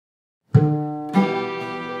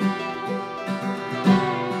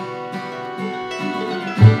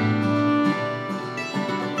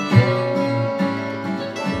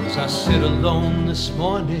sit alone this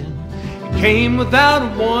morning. It came without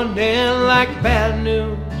a warning, like bad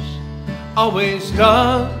news always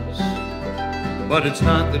does. But it's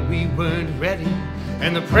not that we weren't ready,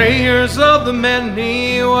 and the prayers of the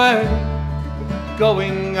many were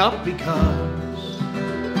going up because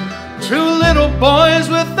two little boys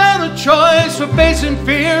without a choice were facing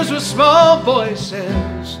fears with small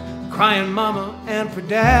voices, crying mama and for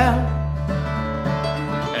dad.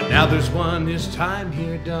 And now there's one, his time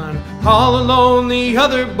here done, all alone. The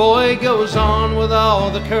other boy goes on with all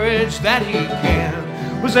the courage that he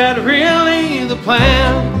can. Was that really the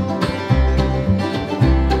plan?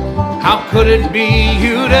 How could it be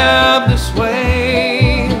you'd have this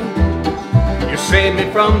way? You saved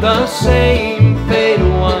me from the same fate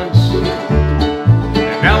once,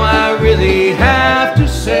 and now I really have to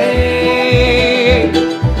say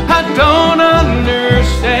I don't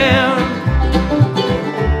understand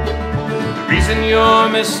the reason your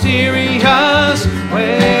mysterious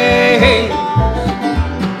ways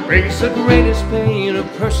brings the greatest pain a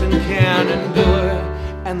person can endure,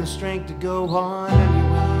 and the strength to go on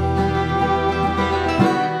anyway.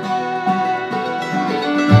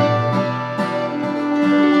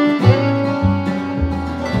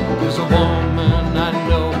 There's a woman I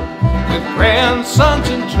know with grandsons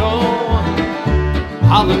in tow,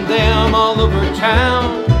 hauling them all over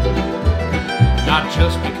town. Not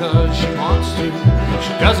just because she wants to,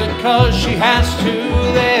 she does it cause she has to.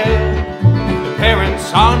 The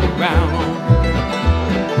parents aren't around.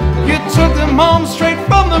 You took them home straight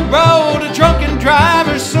from the road, a drunken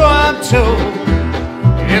driver, so I'm told.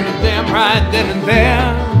 You ended them right then and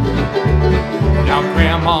there. Now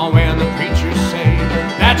Grandma and the preachers say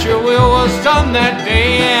that your will was done that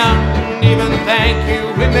day, and even thank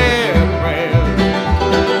you in their prayers.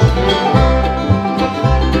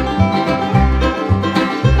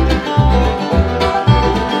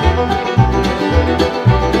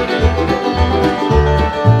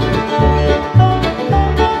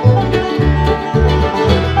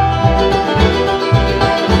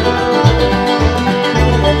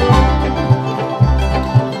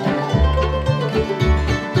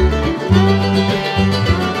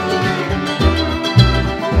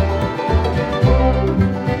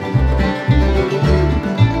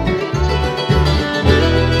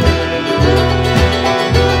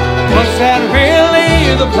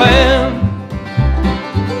 The plan?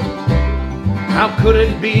 How could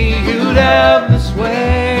it be you'd have this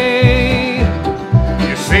way?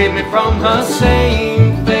 You saved me from the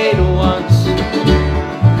same fate once,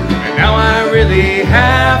 and now I really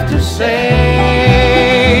have to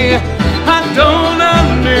say I don't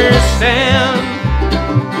understand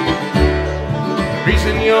the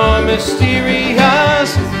reason your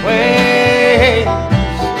mysterious ways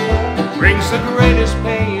brings the greatest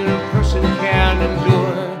pain a person can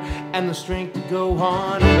endure, and the strength to go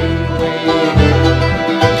on anyway.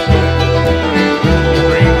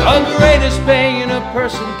 Bring the greatest pain a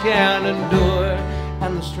person can endure,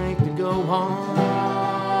 and the strength to go on.